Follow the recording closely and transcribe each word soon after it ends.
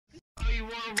you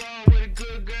wanna roll with a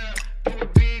good girl. Do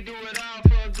it big, do it all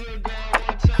for a good girl.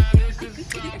 One time, this is a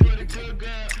song for the good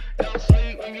girl. Don't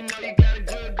sleep when you know you got a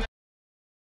good girl.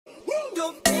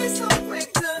 Don't be so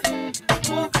quick to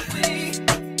walk away.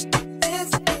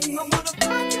 It's me. I wanna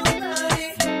rock your body.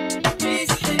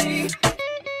 Please stay.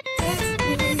 It's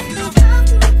me. You don't have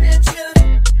to admit you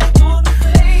on the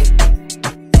way.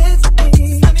 It's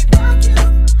me. Let me rock you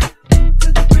to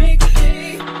the break of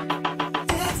day.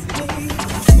 It's me.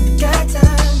 Got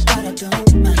time, but I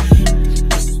don't mind.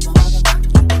 Just wanna rock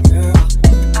you, girl.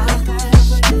 I'll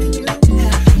have whatever you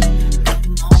have.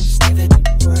 Come on, just give it a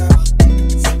whirl.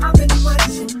 I've been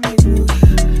watching you.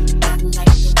 I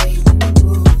like the way you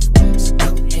move. So go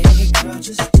ahead, girl,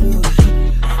 just do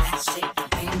it. That shake the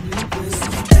way you do. So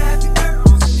you grab your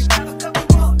girls and you grab a couple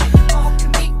more. All can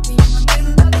meet me in the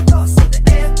middle of the door. So the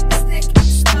air is thick,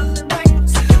 it's smelling right.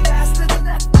 So you pass to the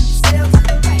left and you sail to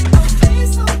the right. Don't be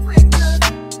so quick to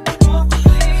walk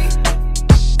away.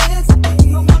 It's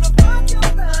me. I wanna rock your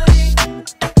body.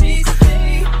 Please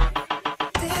stay.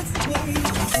 It's me.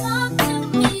 Talk to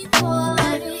me, boy.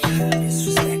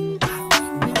 Disrespect, I don't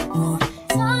need no more.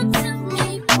 Talk to me,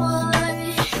 boy. I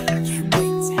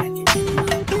can't wait to have you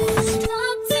in my arms.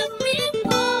 Talk to me,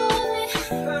 boy.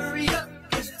 Hurry up,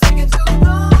 'cause you're taking too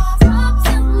long. Talk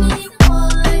to me,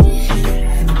 boy.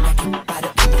 And I'm making by the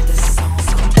beat of this song.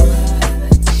 So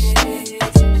what did you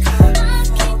come for? I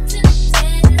came to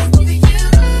dance with you.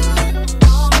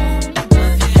 Oh, but I need to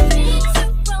romance with you.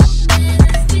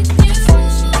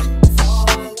 Fall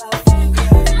off you,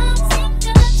 girl. Don't take a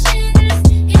chance.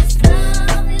 It's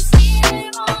love is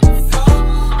here on the floor.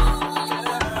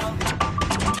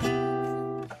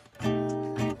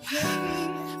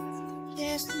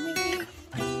 Yes, me.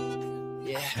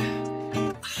 Yeah.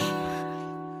 Come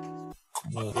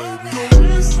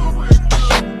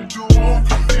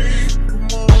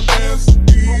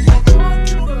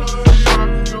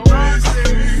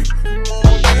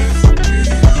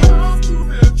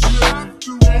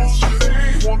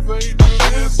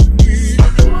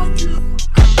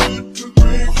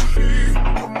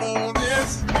on, baby.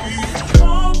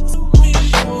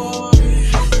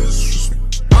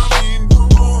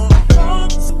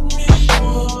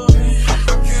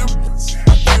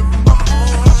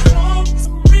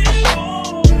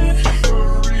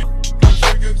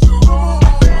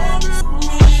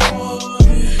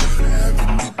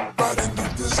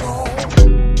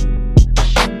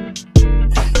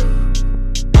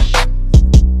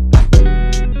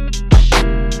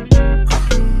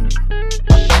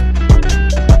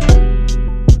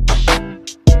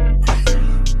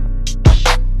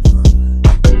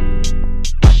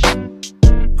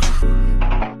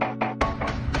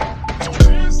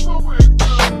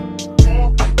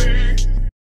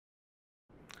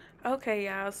 Okay,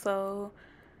 y'all, so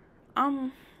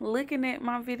I'm looking at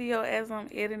my video as I'm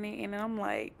editing and I'm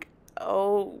like,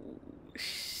 oh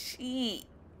shit.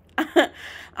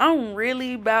 I'm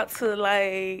really about to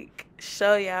like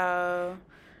show y'all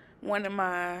one of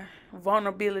my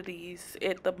vulnerabilities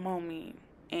at the moment,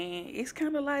 and it's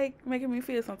kind of like making me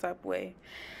feel some type of way.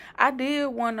 I did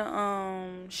want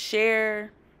to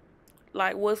share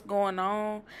like what's going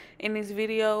on in this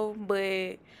video,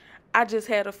 but I just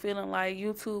had a feeling like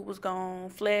YouTube was gonna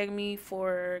flag me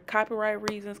for copyright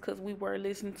reasons because we were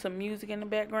listening to music in the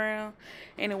background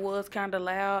and it was kind of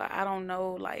loud. I don't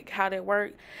know like how that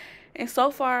worked, and so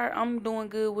far I'm doing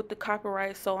good with the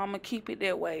copyright, so I'm gonna keep it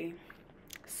that way.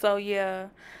 So yeah,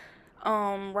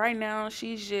 right now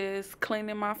she's just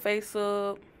cleaning my face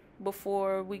up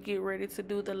before we get ready to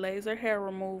do the laser hair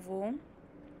removal.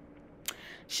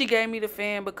 She gave me the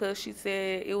fan because she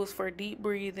said it was for deep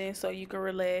breathing so you can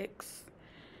relax.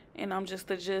 And I'm just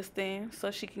adjusting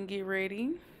so she can get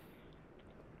ready.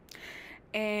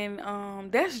 And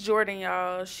that's Jordan,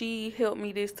 y'all. She helped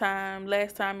me this time.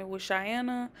 Last time it was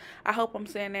Cheyenne. I hope I'm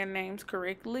saying their names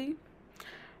correctly.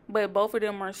 But both of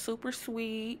them are super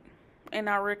sweet. And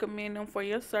I recommend them for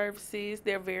your services.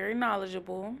 They're very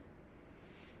knowledgeable.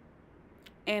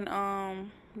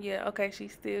 And yeah, okay,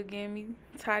 she's still getting me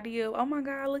tidy up. Oh my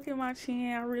god, look at my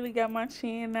chin. I really got my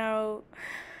chin out.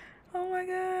 Oh my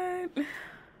god.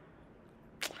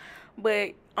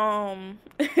 But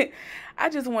I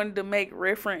just wanted to make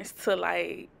reference to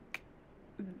like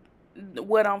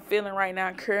what I'm feeling right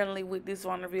now currently with this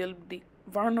vulnerability.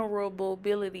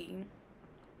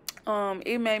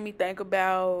 It made me think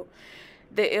about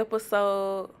the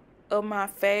episode of my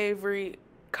favorite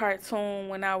cartoon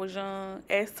when I was young,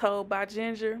 As Told by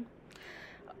Ginger,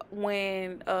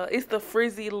 when it's the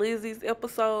Frizzy Lizzie's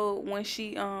episode when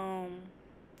she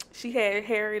She had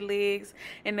hairy legs,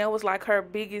 and that was like her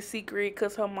biggest secret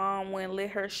because her mom wouldn't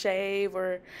let her shave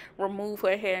or remove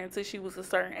her hair until she was a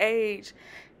certain age.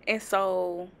 And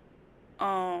so,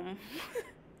 um,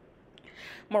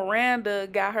 Miranda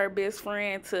got her best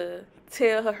friend to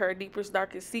tell her deepest,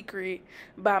 darkest secret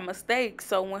by mistake.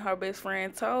 So when her best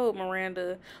friend told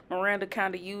Miranda, Miranda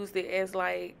kind of used it as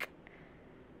like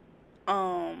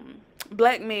um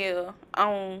blackmail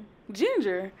on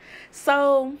Ginger.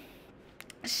 So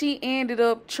she ended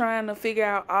up trying to figure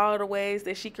out all the ways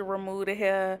that she could remove the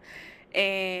hair,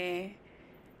 and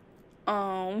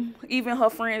even her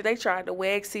friends, they tried to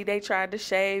wax it, they tried to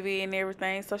shave it and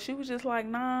everything. So she was just like,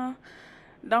 nah,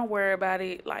 don't worry about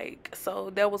it. Like, so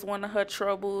that was one of her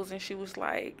troubles, and she was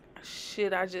like,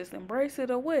 should I just embrace it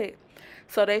or what?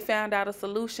 So they found out a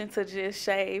solution to just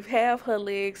shave half her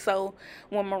leg. So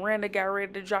when Miranda got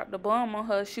ready to drop the bomb on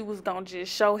her, she was gonna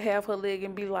just show half her leg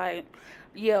and be like,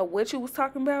 yeah, what you was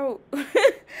talking about?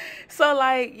 So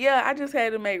like, yeah, I just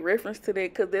had to make reference to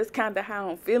that because that's kind of how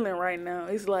I'm feeling right now.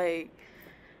 It's like,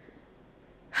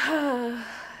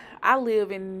 I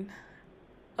live in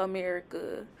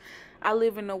America. I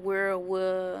live in a world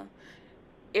where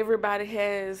everybody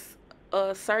has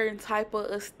a certain type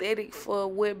of aesthetic for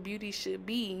what beauty should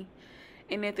be.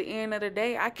 And at the end of the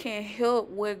day, I can't help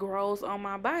what grows on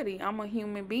my body. I'm a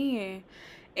human being.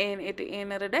 And at the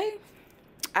end of the day,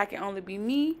 I can only be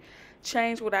me,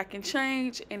 change what I can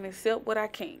change, and accept what I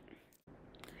can't.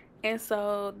 And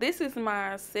so this is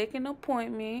my second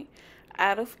appointment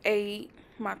out of 8.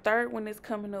 My third one is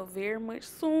coming up very much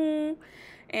soon.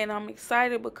 And I'm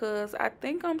excited because I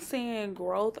think I'm seeing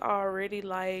growth already.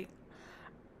 Like,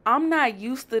 I'm not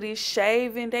used to this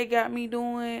shaving they got me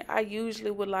doing. I usually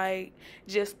would like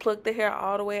just pluck the hair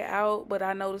all the way out, but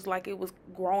I noticed like it was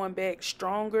growing back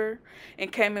stronger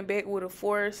and coming back with a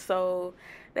force. So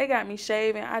they got me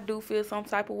shaving. I do feel some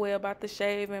type of way about the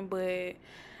shaving, but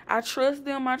I trust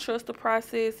them. I trust the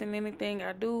process, and anything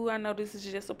I do, I know this is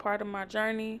just a part of my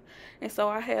journey. And so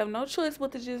I have no choice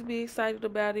but to just be excited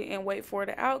about it and wait for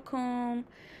the outcome.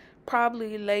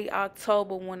 Probably late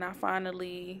October when I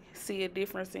finally see a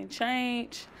difference in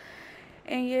change.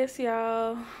 And yes,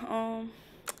 y'all,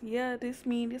 yeah, this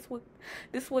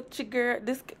what your girl,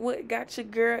 this what got your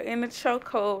girl in the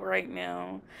chokehold right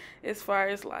now, as far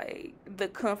as like the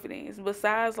confidence.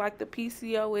 Besides like the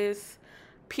PCOS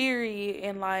period,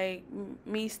 and like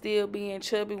me still being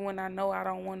chubby when I know I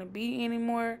don't want to be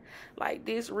anymore, like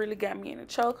this really got me in a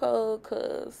chokehold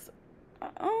because I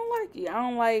don't like it. I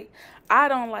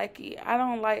don't like it. I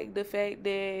don't like the fact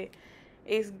that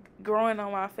it's growing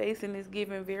on my face and it's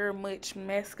giving very much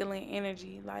masculine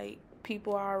energy. Like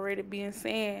people are already being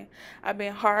saying I've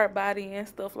been hard body and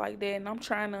stuff like that, and I'm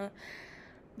trying to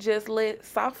just let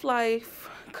soft life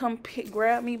come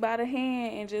grab me by the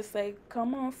hand and just say,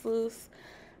 come on, sis,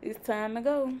 it's time to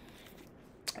go.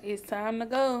 It's time to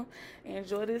go.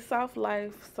 Enjoy this soft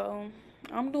life. So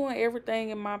I'm doing everything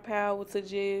in my power to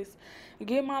just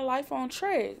get my life on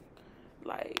track.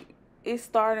 Like, it's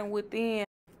starting within.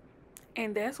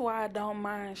 And that's why I don't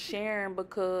mind sharing,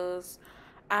 because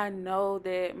I know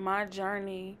that my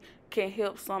journey can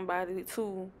help somebody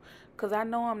too. Because I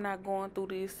know I'm not going through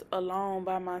this alone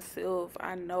by myself.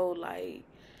 I know, like,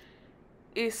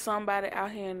 it's somebody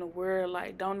out here in the world,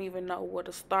 like, don't even know where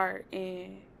to start.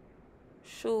 And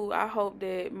shoot, I hope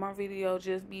that my video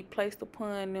just be placed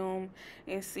upon them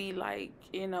and see, like,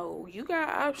 you know, you got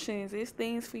options. It's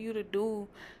things for you to do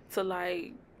to,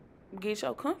 like, get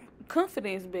your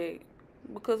confidence back.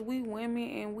 Because we women,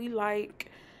 and we like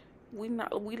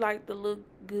to look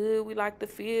good, we like to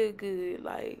feel good.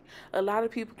 Like, a lot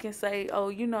of people can say, oh,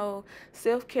 you know,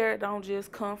 self-care don't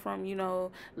just come from, you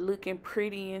know, looking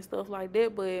pretty and stuff like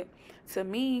that. But to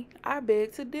me, I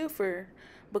beg to differ,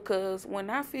 because when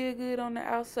I feel good on the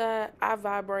outside, I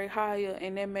vibrate higher,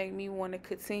 and that make me want to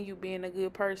continue being a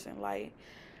good person. Like,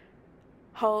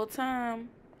 whole time,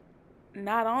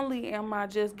 not only am I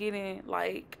just getting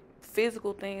like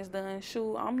physical things done,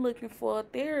 shoot, I'm looking for a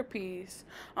therapist,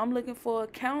 I'm looking for a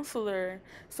counselor,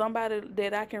 somebody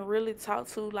that I can really talk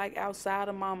to, like outside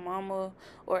of my mama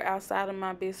or outside of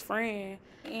my best friend.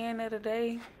 At the end of the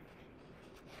day,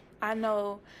 I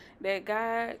know that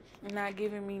God not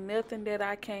giving me nothing that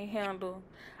I can't handle.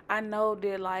 I know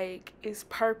that, like, it's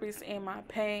purpose in my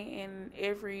pain, and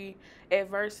every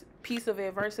piece of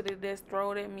adversity that's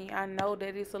thrown at me. I know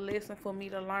that it's a lesson for me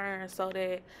to learn, so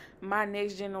that my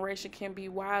next generation can be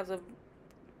wiser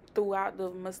throughout the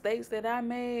mistakes that I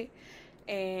made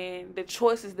and the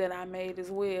choices that I made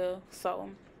as well. So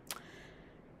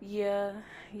yeah,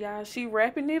 y'all, she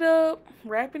wrapping it up,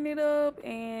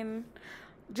 and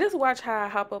just watch how I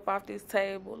hop up off this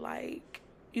table. Like,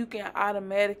 you can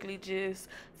automatically just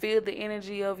feel the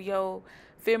energy of your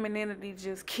femininity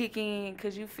just kick in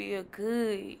because you feel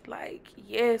good. Like,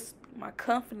 yes, my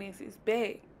confidence is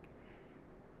back.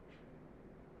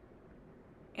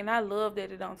 And I love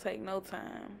that it don't take no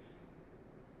time.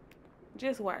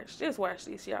 Just watch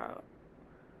this, y'all.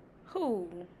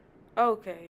 Who?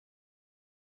 Okay.